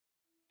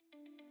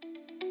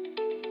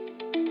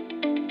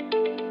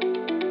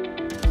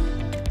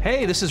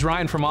Hey, this is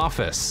Ryan from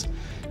Office.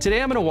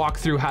 Today I'm going to walk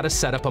through how to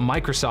set up a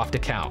Microsoft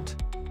account.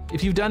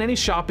 If you've done any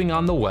shopping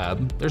on the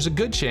web, there's a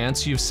good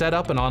chance you've set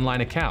up an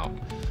online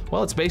account.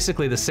 Well, it's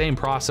basically the same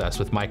process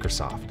with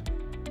Microsoft.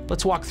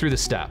 Let's walk through the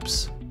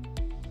steps.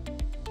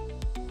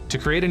 To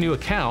create a new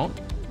account,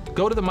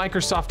 go to the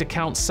Microsoft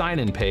account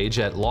sign-in page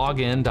at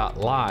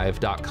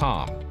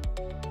login.live.com.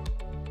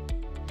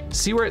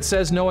 See where it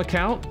says no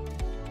account?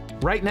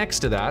 Right next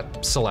to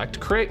that,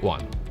 select Create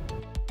One.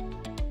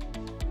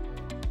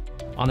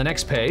 On the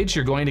next page,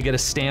 you're going to get a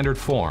standard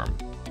form.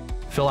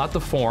 Fill out the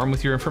form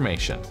with your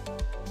information.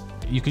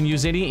 You can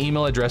use any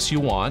email address you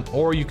want,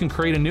 or you can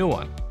create a new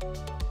one.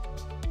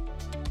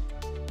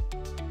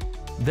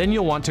 Then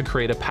you'll want to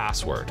create a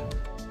password.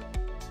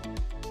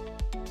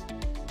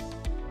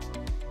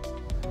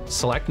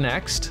 Select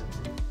Next,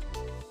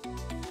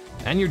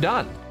 and you're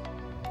done.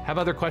 Have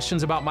other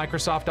questions about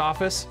Microsoft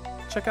Office?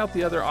 Check out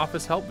the other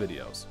Office help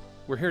videos.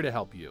 We're here to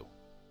help you.